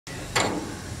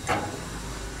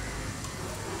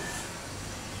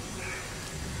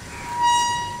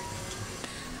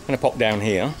going to pop down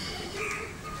here.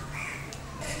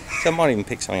 So I might even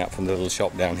pick something up from the little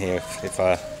shop down here if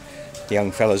the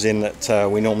young fella's in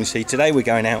that we normally see. Today we're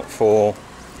going out for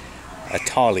a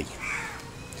thali.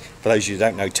 For those of you who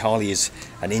don't know, thali is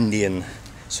an Indian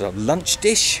sort of lunch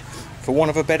dish, for want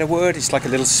of a better word. It's like a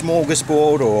little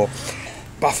smorgasbord or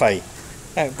buffet.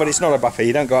 But it's not a buffet.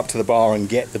 You don't go up to the bar and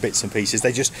get the bits and pieces.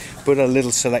 They just put a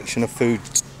little selection of food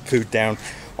down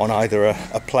on either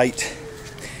a plate.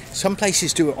 Some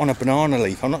places do it on a banana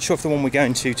leaf. I'm not sure if the one we're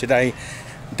going to today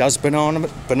does banana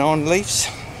leaves.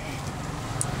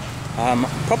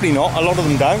 Probably not. A lot of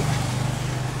them don't.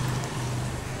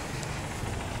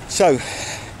 So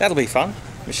that'll be fun.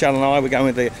 Michelle and I, we're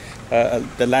going with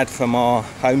the lad from our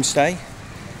homestay.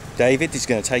 David is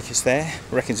going to take us there.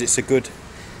 Reckons it's a good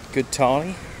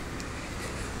thali.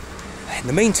 In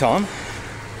the meantime,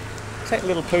 take the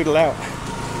little poodle out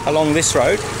along this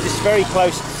road. This is very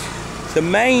close. The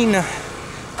main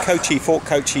Fort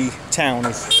Kochi town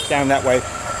is down that way,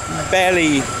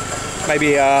 barely,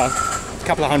 maybe a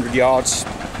couple of 100 yards,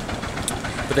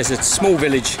 but there's a small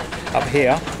village up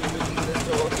here.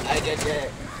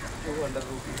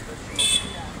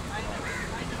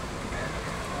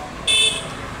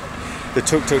 The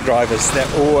tuk-tuk drivers, they're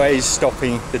always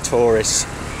stopping the tourists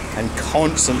and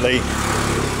constantly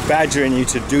badgering you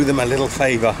to do them a little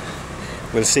favour.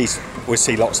 We'll see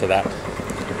lots of that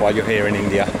while you're here in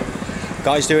India.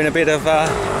 Guys doing a bit of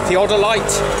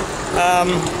theodolite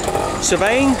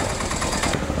surveying.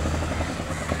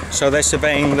 So they're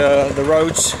surveying the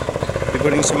roads. They're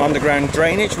putting some underground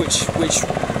drainage, which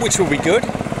will be good. We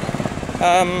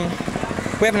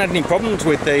haven't had any problems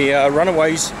with the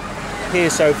runaways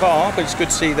here so far, but it's good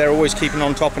to see they're always keeping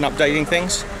on top and updating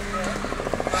things.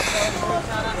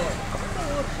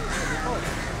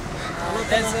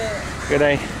 Good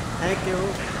day. Thank you.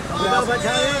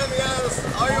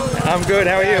 I'm good,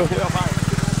 how are you?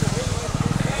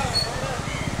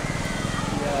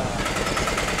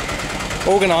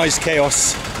 Organised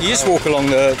chaos. You just walk along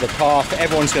the path,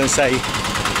 everyone's going to say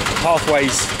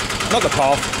pathways, not the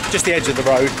path, just the edge of the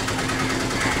road.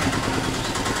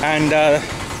 And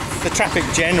the traffic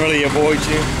generally avoids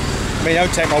you. I mean,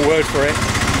 don't take my word for it.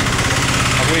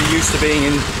 I'm really used to being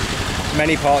in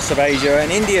many parts of Asia,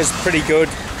 and India's pretty good.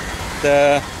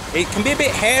 It can be a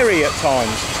bit hairy at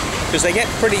times because they get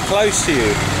pretty close to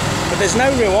you, but there's no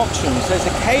real options. There's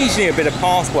occasionally a bit of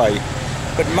pathway,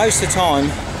 but most of the time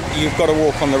you've got to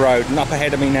walk on the road. And up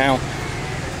ahead of me now,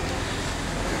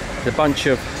 a bunch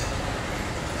of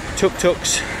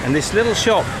tuk-tuks and this little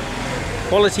shop,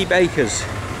 Quality Bakers,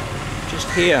 just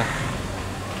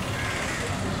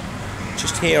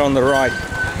here on the right.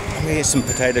 I'm gonna get some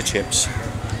potato chips.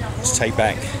 Let's take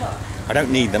back. I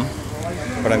don't need them,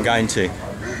 but I'm going to.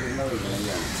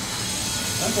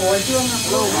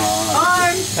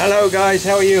 Hi. Hello guys,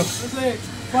 how are you?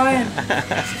 Fine.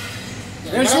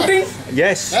 You're shooting?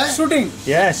 Yes. Shooting?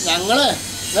 Yes.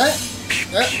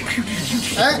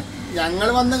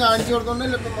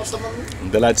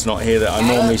 The lad's not here that I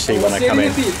normally see when I come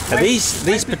in. Are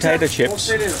these potato chips?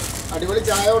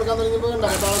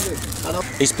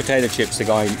 These potato chips, the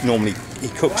guy normally he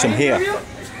cooks them here,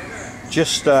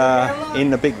 just in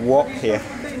the big wok here.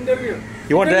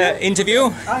 You want to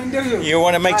interview? You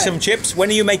want to make some chips? When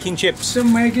are you making chips?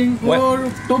 I'm making for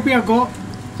Topiago.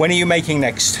 When are you making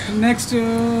next? Next.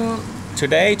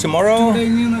 Today? Tomorrow? Today,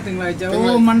 nothing like that.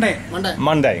 Oh, Monday.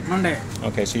 Monday. Monday.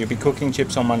 Okay, so you'll be cooking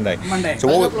chips on Monday. Monday. So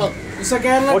It's a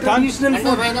Kerala traditional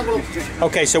food.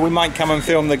 Okay, so we might come and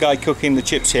film the guy cooking the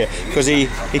chips here because he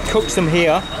cooks them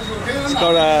here. He's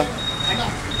got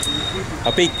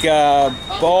a big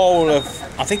bowl of,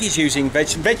 I think he's using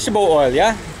vegetable oil,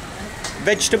 yeah?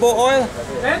 Vegetable oil?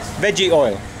 Veggie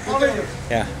oil.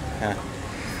 Yeah.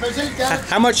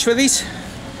 How much for these?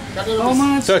 How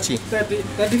much? 30.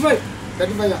 35.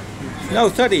 No,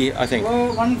 30, I think.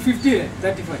 Oh, 150.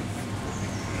 35.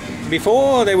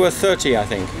 Before they were 30, I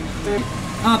think.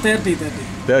 30.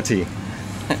 30.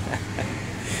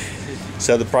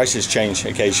 So the prices change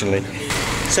occasionally.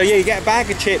 So yeah, you get a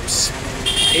bag of chips.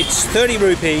 It's 30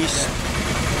 rupees,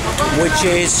 which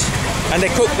is, and they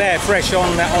cook there fresh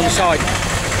on site.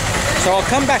 So I'll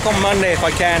come back on Monday if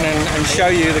I can and show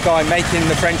you the guy making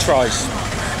the French fries.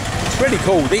 It's really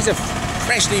cool. These are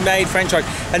freshly made French fries,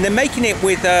 and they're making it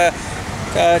with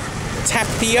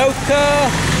tapioca.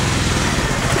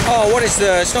 Oh, what is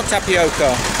it's not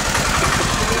tapioca.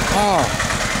 Oh,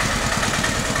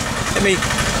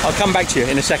 I'll come back to you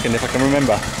in a second if I can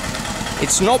remember.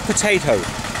 It's not potato,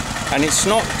 and it's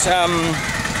not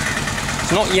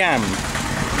yam.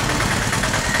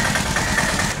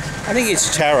 I think it's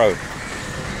taro.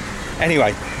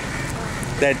 Anyway,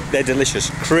 they're delicious,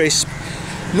 crisp.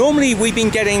 Normally we've been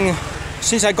getting,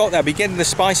 since I got there, I've been getting the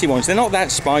spicy ones. They're not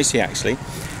that spicy actually,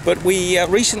 but we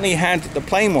recently had the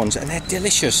plain ones, and they're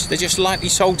delicious. They're just lightly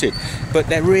salted, but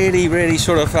they're really, really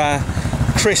sort of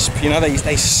crisp. You know,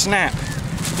 they snap.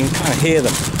 You can kind of hear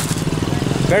them.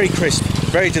 Very crisp,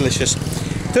 very delicious.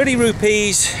 30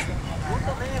 rupees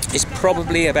is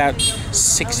probably about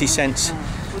 60 cents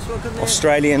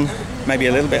Australian, maybe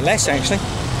a little bit less actually.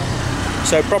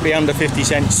 So probably under 50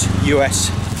 cents US.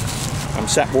 I'm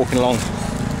sat walking along,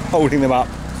 holding them up.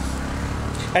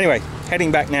 Anyway,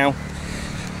 heading back now.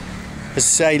 As I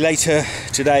say, later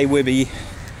today we'll be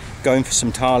going for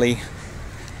some thali,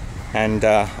 and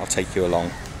I'll take you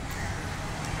along.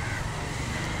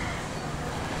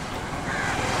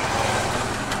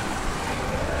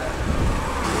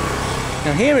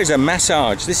 Now here is a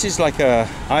massage. This is like a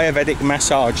Ayurvedic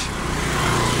massage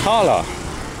parlour.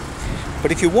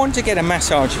 But if you want to get a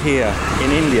massage here in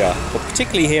India, or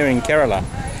particularly here in Kerala,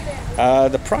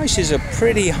 the prices are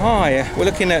pretty high. We're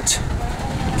looking at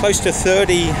close to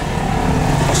 30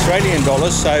 Australian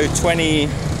dollars, so 20,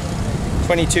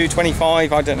 22,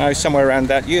 25, I don't know, somewhere around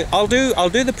that. I'll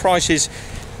do the prices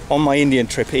on my Indian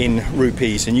trip in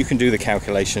rupees, and you can do the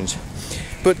calculations.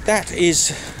 But that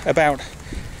is about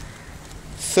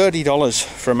 $30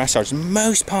 for a massage in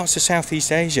most parts of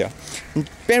Southeast Asia. And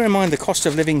bear in mind the cost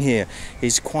of living here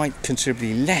is quite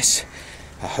considerably less.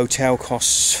 Hotel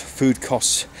costs, food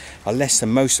costs are less than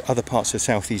most other parts of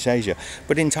Southeast Asia.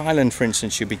 But in Thailand, for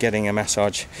instance, you'll be getting a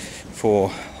massage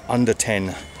for under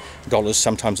 $10,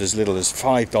 sometimes as little as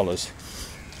 $5.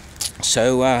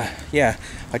 So yeah,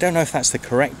 I don't know if that's the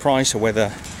correct price or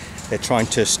whether they're trying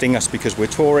to sting us because we're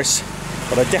tourists,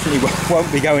 but I definitely won't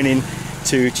be going in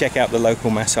to check out the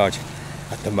local massage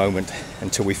at the moment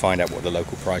until we find out what the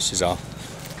local prices are.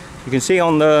 You can see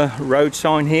on the road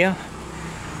sign here,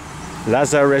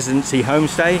 Laza Residency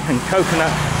Homestay and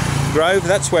Coconut Grove,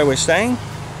 that's where we're staying.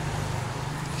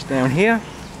 It's down here.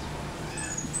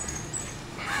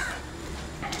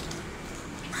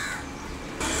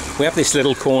 We have this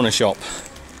little corner shop.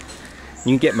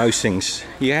 You can get most things.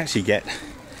 You actually get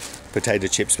potato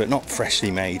chips, but not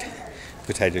freshly made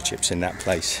potato chips in that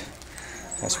place.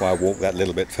 That's why I walked that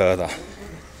little bit further.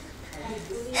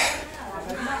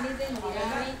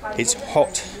 It's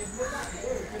hot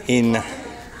in...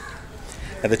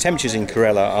 the temperatures in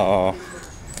Kerala are,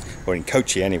 or in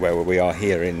Kochi anyway, where we are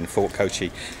here in Fort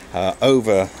Kochi,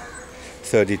 over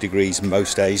 30 degrees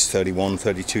most days, 31,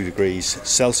 32 degrees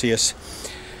Celsius.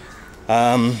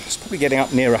 It's probably getting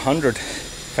up near 100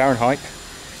 Fahrenheit.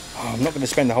 Oh, I'm not going to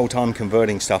spend the whole time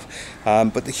converting stuff,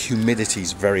 but the humidity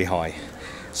is very high.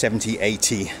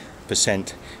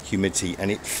 70–80% humidity,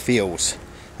 and it feels,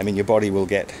 I mean, your body will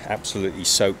get absolutely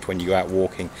soaked when you go out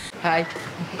walking. Hi.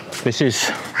 This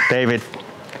is David.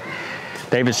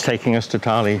 David's taking us to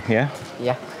Thali, yeah?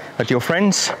 Yeah. At your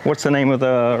friends? What's the name of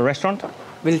the restaurant?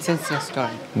 Wilson's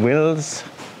restaurant.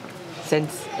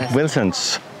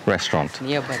 Wilson's restaurant.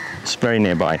 Nearby. It's very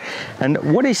nearby. And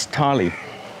what is Thali?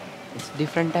 It's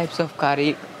different types of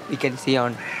curry we can see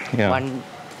on one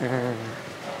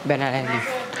banana leaf.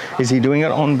 Is he doing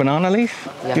it on banana leaf,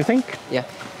 Yeah. do you think? Yeah.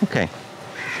 Okay.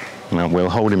 Well, we'll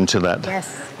hold him to that.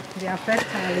 Yes, we are first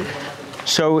Thali.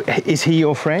 So, is he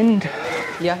your friend?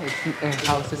 Yeah, it's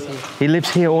houses here. He lives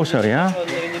here also, yeah?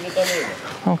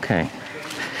 Okay.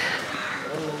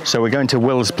 So we're going to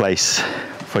Will's place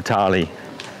for Thali.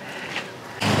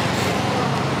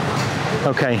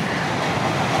 Okay.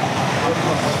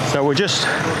 So we're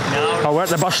at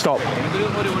the bus stop.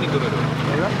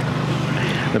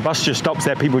 The bus just stops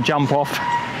there, people jump off,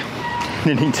 and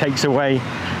then he takes away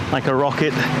like a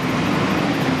rocket.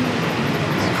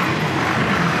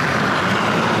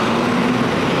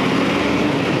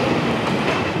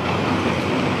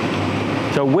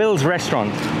 So Will's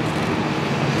restaurant.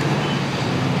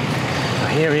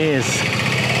 Here he is.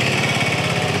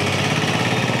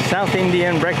 South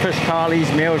Indian breakfast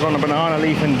thalis, meals on a banana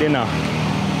leaf and dinner.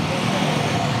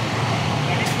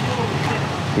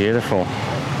 Beautiful.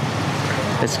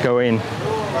 Let's go in.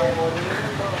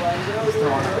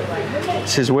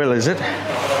 This is Will, is it?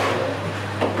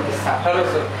 Hello,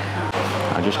 sir.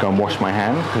 I'll just go and wash my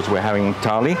hand because we're having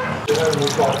thali.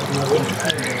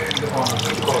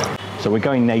 So we're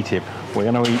going native.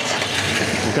 We're going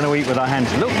to eat with our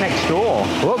hands. Look next door.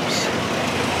 Whoops.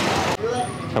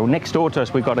 So next door to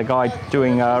us, we've got a guy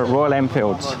doing Royal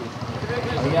Enfields.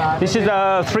 This is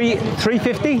a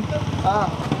 350.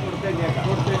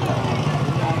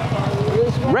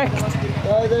 Wrecked.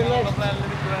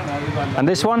 And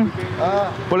this one?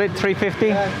 Bullet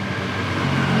 350.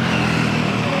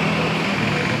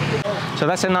 So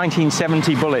that's a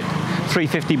 1970 bullet.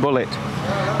 350 Bullet.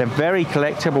 They're very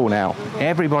collectible now.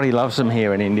 Everybody loves them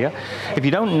here in India. If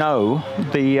you don't know,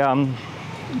 the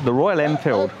Royal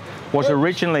Enfield was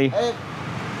originally...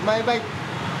 My bike.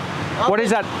 What is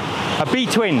that? A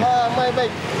B-twin? My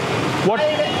bike.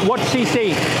 What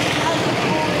cc?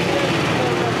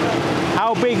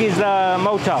 How big is the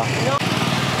motor?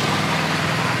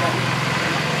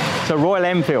 So Royal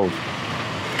Enfield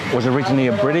was originally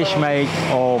a British make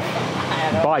of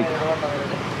bike,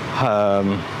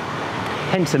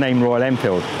 hence the name Royal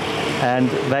Enfield. And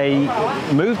they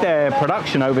moved their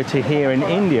production over to here in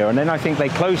India, and then I think they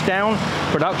closed down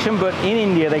production, but in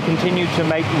India they continued to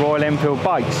make Royal Enfield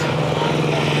bikes.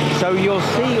 So you'll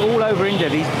see all over India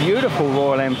these beautiful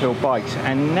Royal Enfield bikes,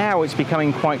 and now it's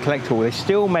becoming quite collectible. They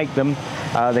still make them,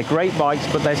 they're great bikes,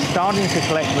 but they're starting to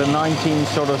collect the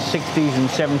 1960s and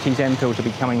 70s Enfields are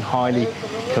becoming highly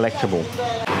collectible.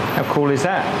 How cool is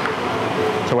that?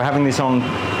 So we're having this on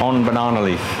banana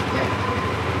leaf.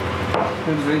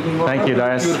 Thank you,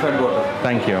 Dias.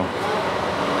 Thank you.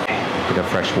 Bit of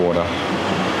fresh water.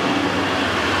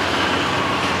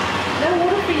 No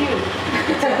water for you.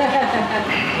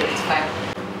 It's fine.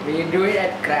 We do it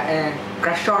at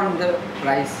crush on the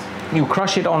rice You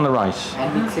crush it on the rice.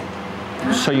 and mix it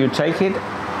So you take it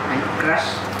and crush.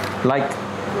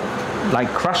 like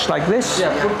crush like this?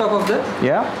 Yeah, put top of that.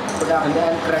 Yeah? Put up and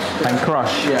then crush. And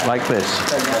crush Yeah. like this.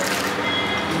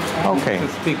 Okay. The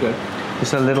speaker.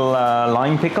 It's a little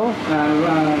lime pickle.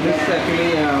 This is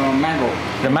actually mango.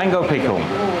 The mango pickle.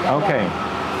 Okay.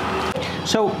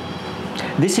 So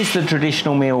this is the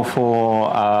traditional meal for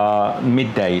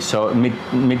midday. So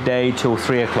midday till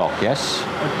 3 o'clock. Yes.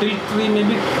 Till 3,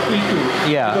 maybe till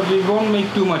 2. Yeah. Because we won't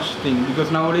make too much thing, because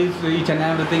nowadays each and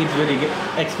everything is very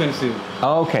expensive.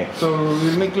 Okay. So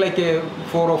we'll make like a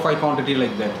 4 or 5 quantity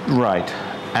like that. Right.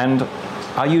 And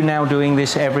are you now doing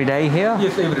this every day here?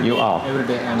 Yes, every day. You are. Every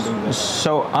day I'm doing this.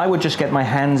 So I would just get my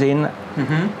hands in,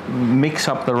 mix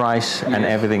up the rice and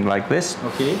Yes. everything like this.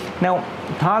 Okay. Now,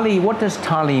 thali, what does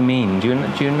thali mean? Do you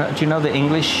know the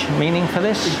English meaning for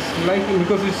this? It's like,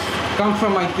 because it's come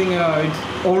from, I think, it's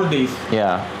old days.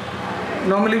 Yeah.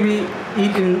 Normally we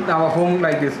eat in our home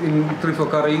like this, in 3-4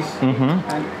 curries.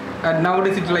 And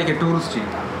nowadays it's like a touristy.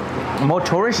 More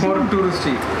tourist? More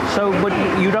touristy. So, but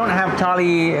you don't have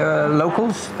thali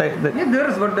locals? Yeah, there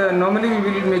is, but normally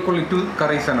we will make only 2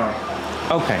 curries and all.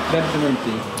 Okay. That's the main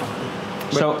thing.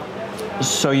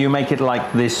 So you make it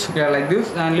like this. Yeah, like this,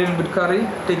 and little bit curry,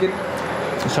 take it.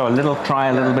 So try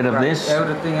a little bit of Try this.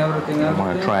 Everything. I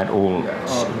want to try it all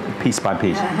piece by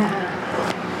piece.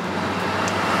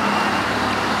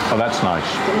 Oh, that's nice.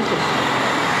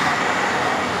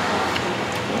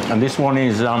 And this one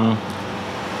is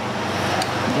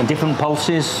different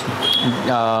pulses,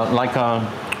 like the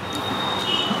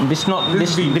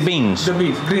beans. The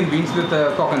beans, green beans with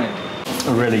coconut.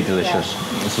 Really delicious.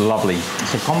 It's lovely.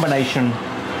 It's a combination,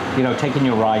 taking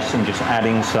your rice and just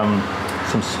adding some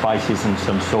spices and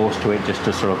some sauce to it, just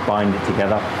to sort of bind it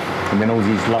together, and then all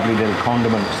these lovely little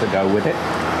condiments that go with it.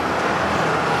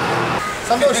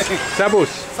 Sandosh.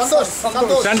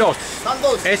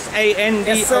 Sandos.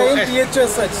 S-A-N-D-O-S.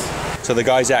 So the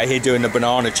guy's out here doing the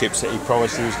banana chips that he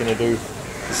promised he was going to do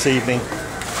this evening.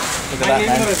 Look at that,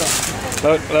 man.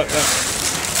 Look.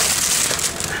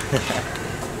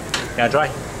 Can I try?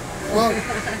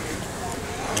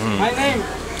 My name.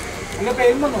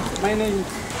 My name.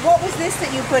 What was this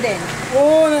that you put in?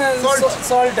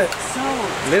 Salt.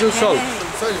 Little salt.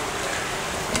 Sorry.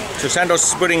 So Sandos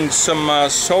is putting some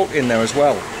salt in there as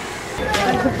well.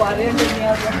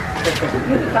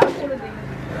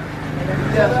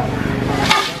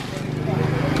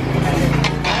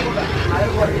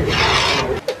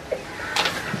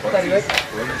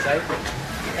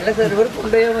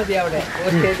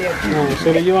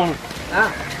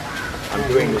 I'm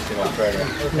doing this in Australia.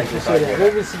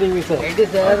 We're visiting with her. Rain's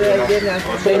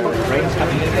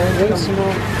coming in.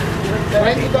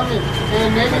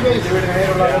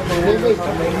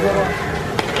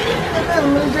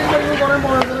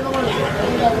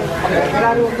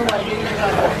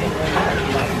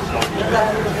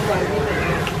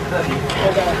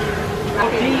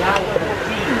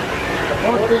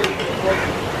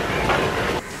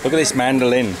 Look at this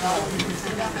mandolin.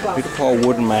 Beautiful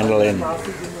wooden mandolin.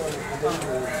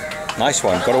 Nice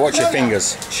one. Got to watch your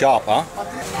fingers. Sharp, huh?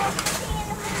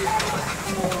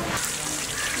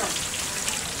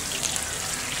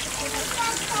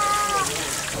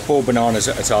 4 bananas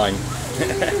at a time.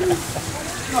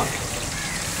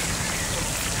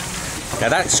 Now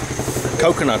that's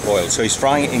coconut oil, so he's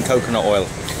frying it in coconut oil.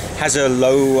 Has a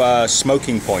low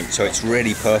smoking point, so it's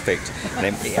really perfect, and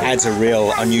it adds a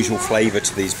real unusual flavour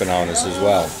to these bananas as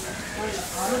well.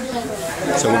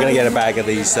 So we're going to get a bag of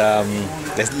these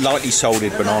they're lightly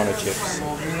salted banana chips,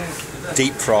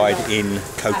 deep fried in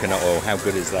coconut oil. How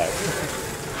good is that?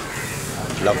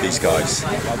 Love these guys.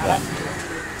 Love that.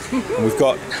 And we've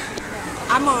got...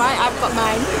 I'm alright, I've got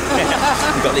mine.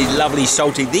 We've got these lovely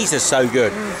salty, these are so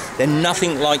good. They're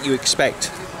nothing like you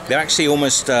expect. They're actually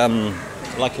almost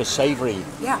like a savoury.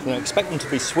 Yeah. You know, expect them to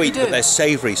be sweet, but they're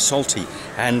savoury, salty,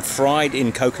 and fried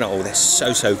in coconut oil. They're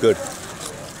so, so good.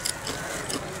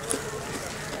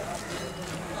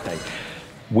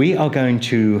 We are going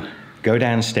to go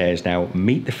downstairs now,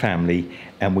 meet the family,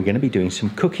 and we're going to be doing some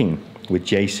cooking with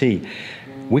JC.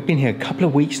 We've been here a couple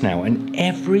of weeks now, and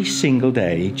every single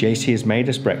day JC has made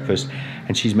us breakfast,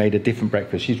 and she's made a different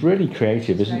breakfast. She's really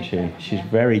creative, isn't she? She's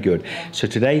very good. So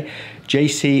today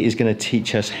JC is going to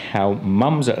teach us how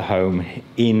mums at home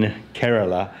in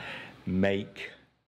Kerala make